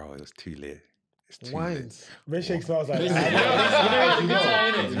 and bro, it was too lit. It's too Wines. Red Shake smells like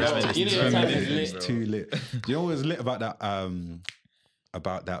It's too lit. Do you know what was lit about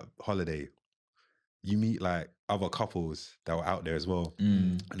that holiday? You meet like other couples that were out there as well,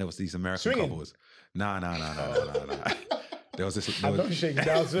 and there was these American Swinging? couples. Nah. There was this. I know Shake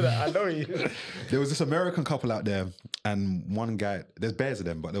down to that. I know you. There was this American couple out there, and one guy. There's bears of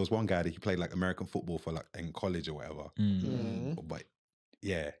them, but there was one guy that he played like American football for like in college or whatever. But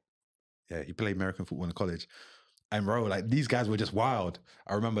yeah, he played American football in college, and bro, like these guys were just wild.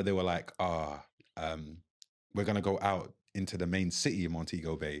 I remember they were like, we're gonna go out into the main city of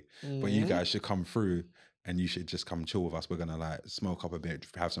Montego Bay, but you guys should come through and you should just come chill with us. We're gonna like smoke up a bit,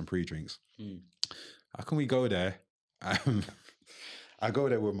 have some pre-drinks. How can we go there? I go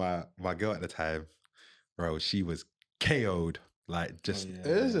there with my girl at the time, bro. She was KO'd, like just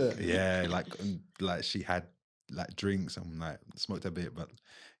Is it? yeah, like she had like drinks and like smoked a bit, but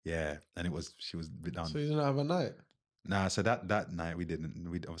yeah, and she was a bit done. So you didn't have a night? Nah, so that night we didn't.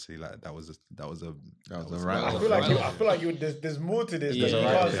 We obviously like that was a right. I feel like there's more to this. Yeah, You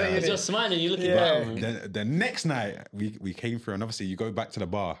can't say It's it. just smiling, you're looking back. Man. The next night we came through, and obviously you go back to the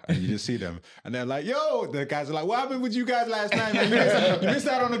bar and you just see them, and they're like, "Yo," the guys are like, "What happened with you guys last night, man? You missed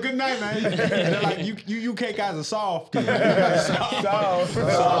out on a good night, man." And they're like, "You UK guys are soft." You guys are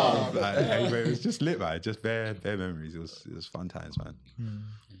soft. Like, anyway, it was just lit, man. Just bare memories. It was fun times, man.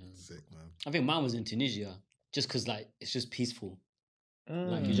 Sick, man. I think mine was in Tunisia, just because like it's just peaceful.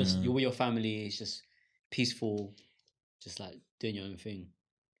 Like you're with your family. It's just peaceful, just like doing your own thing,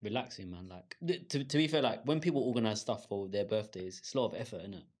 relaxing, man. Like to be fair, like when people organize stuff for their birthdays, it's a lot of effort,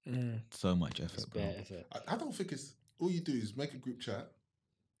 isn't it? So much effort, It's bro. bare effort. I don't think it's all you do is make a group chat.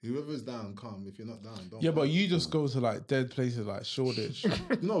 Whoever's down, come. If you're not down, don't. Yeah, come. but you just go to like dead places like Shoreditch.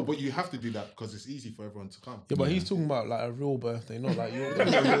 No, but you have to do that because it's easy for everyone to come. Yeah, but he's talking about like a real birthday, not like your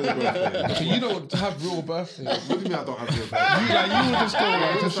It's a real birthday. So you don't have real birthdays. What do you mean I don't have real birthday? You will just go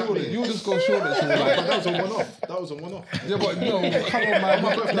like to Shoreditch. You will just go Shoreditch. And like, But that was a one-off. That was a one-off. yeah, but no, come on, man.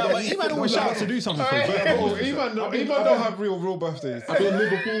 My birthday. No, but Iman always shouts to do something for his birthday. Iman don't have real birthdays. I've been in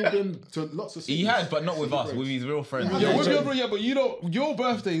Liverpool, been to lots of cities. He has, but not with us, with his real friends. Yeah, with your, yeah, but you don't. Your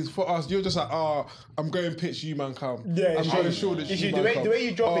birthdays for us, you're just like, I'm going pitch, you man come. Yeah, I'm going Shoreditch, you you should- man the come. way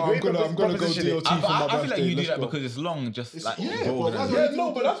you drop it, the way I'm gonna go proposition it. DLT for my birthday. I feel like you do let's that go. because it's long, just like yeah, organized. but Yeah,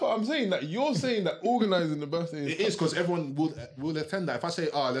 no, but that's what I'm saying. That you're saying that organising the birthday It is because everyone will attend that. If I say,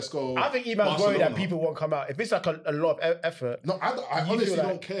 let's go. I think Iman's worried that Barcelona. people won't come out. If it's like a lot of effort. No, I You honestly feel like-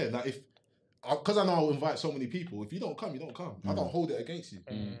 don't care. Like if, because I know I'll invite so many people. If you don't come, you don't come. I don't hold it against you.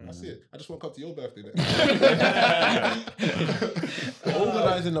 That's it. I just want to come to your birthday then.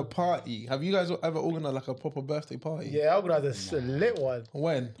 organising a party. Have you guys ever organised like a proper birthday party? Yeah, I organised a lit one.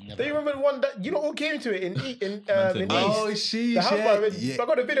 When? Do you remember the one that you all came to it in East? Oh, sheesh, The house yeah. party. Yeah. I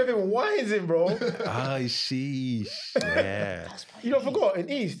got a video of him wines in, bro. Ah, sheesh. Yeah. You don't forgot in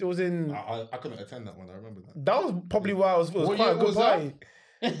East. It was in. I couldn't attend that one. I remember that. That was probably why it was What quite a year good was that?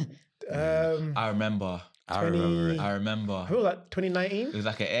 party. I remember. I remember it. I remember. I feel like 2019. It was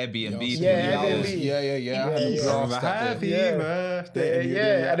like an Airbnb. Yeah, thing. Airbnb. Yeah. I had Yeah, a yeah. blast that day. Yeah. birthday.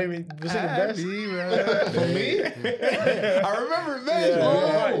 Yeah, and then was it the best? For me? I remember it, man.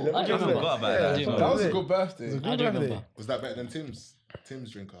 Yeah. I forgot about that. Yeah, That was a good birthday. I do remember. Was that better than Tim's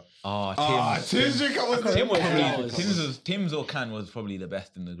drink up? Oh, Tim's drink was Tim was That probably was- Tim's or Can was probably the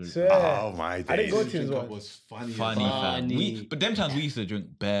best in the group. Oh my days. I didn't go Tim's to his drink up one. was funny. Funny, fam. Funny. But them times we used to drink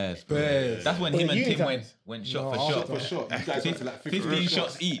bears. bro. Bears. That's when Was him it and uni Tim times? went shot No, for Shot shot. for shot. You guys went to like 15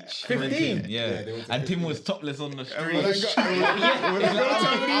 shots each. 15? Yeah. Yeah, they went to And Tim 15. was topless on the street. Well, He's like,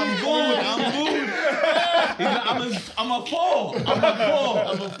 I'm bored. He's like, I'm a four.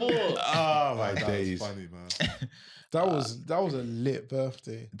 I'm a four. Oh my That was days. funny, man. That was a lit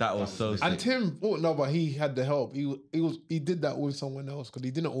birthday. That was so sick. And Tim, but he had the help. He did that with someone else because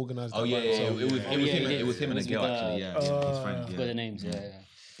he didn't organize that. Oh yeah, by yeah. himself. It was him and a girl actually. Yeah, his friend. Got the names. Yeah.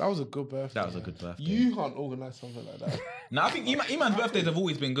 That was a good birthday. That was a good birthday. You can't organize something like that. No, I think Iman's birthdays have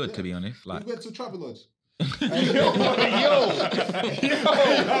always been good, to be honest. Like, We went to Travelodge. No did.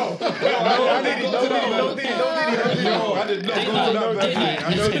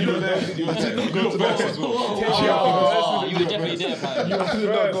 I know you were there. You were go to that as well. You were definitely there, man. You should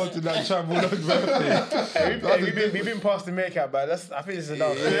not go to that Travelodge birthday. We've been past the Meerkat, but I think it's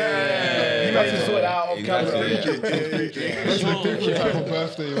enough. Yeah. You guys can sort it out off camera. That's a different type of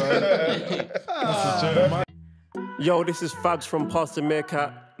birthday, man. That's a joke, man. Yo, this is Fabs from Past the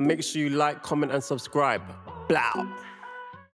Meerkat. Make sure you like, comment, and subscribe. Blow.